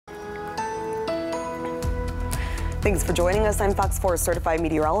Thanks for joining us. I'm Fox 4 certified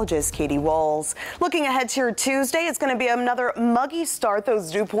meteorologist Katie Walls. Looking ahead to your Tuesday, it's going to be another muggy start. Those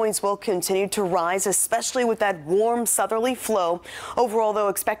dew points will continue to rise, especially with that warm southerly flow. Overall, though,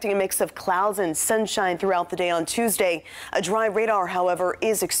 expecting a mix of clouds and sunshine throughout the day on Tuesday. A dry radar, however,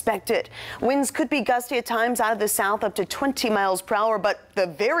 is expected. Winds could be gusty at times out of the south up to 20 miles per hour, but the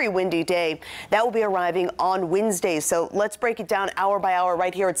very windy day that will be arriving on Wednesday. So let's break it down hour by hour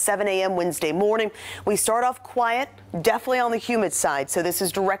right here at 7 a.m. Wednesday morning. We start off quiet. Definitely on the humid side, so this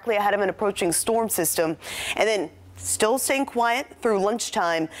is directly ahead of an approaching storm system, and then still staying quiet through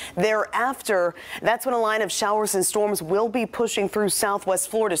lunchtime. Thereafter, that's when a line of showers and storms will be pushing through southwest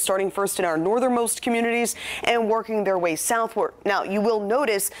Florida, starting first in our northernmost communities and working their way southward. Now, you will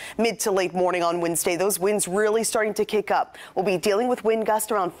notice mid to late morning on Wednesday, those winds really starting to kick up. We'll be dealing with wind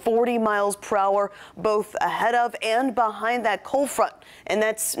gusts around 40 miles per hour, both ahead of and behind that cold front. And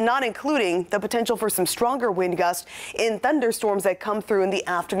that's not including the potential for some stronger wind gusts in thunderstorms that come through in the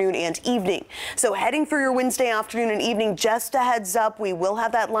afternoon and evening. So heading through your Wednesday afternoon and evening, just a heads up, we will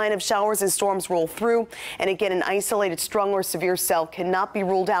have that line of showers and storms roll through. And again, an isolated strong or severe cell cannot be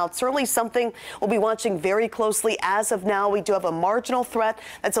ruled out. Certainly something we'll be watching very closely. As of now, we do have a marginal threat.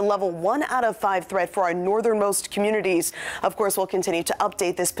 That's a level 1 out of 5 threat for our northernmost communities. Of course, we'll continue to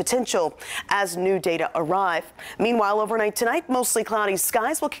update this potential as new data arrive. Meanwhile, overnight tonight, mostly cloudy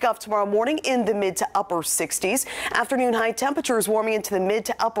skies will kick off tomorrow morning in the mid to upper 60s. Afternoon high temperatures warming into the mid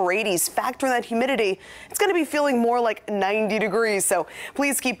to upper 80s. Factor in that humidity, it's going to be feeling more like 90 degrees. So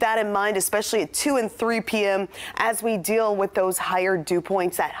please keep that in mind, especially at 2 and 3 p.m. as we deal with those higher dew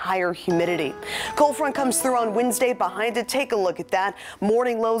points, that higher humidity. Cold front comes through on Wednesday. Behind it, take a look at that.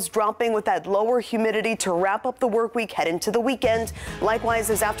 Morning lows dropping with that lower humidity to wrap up the work week, head into the weekend.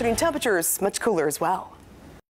 Likewise, as afternoon temperatures much cooler as well.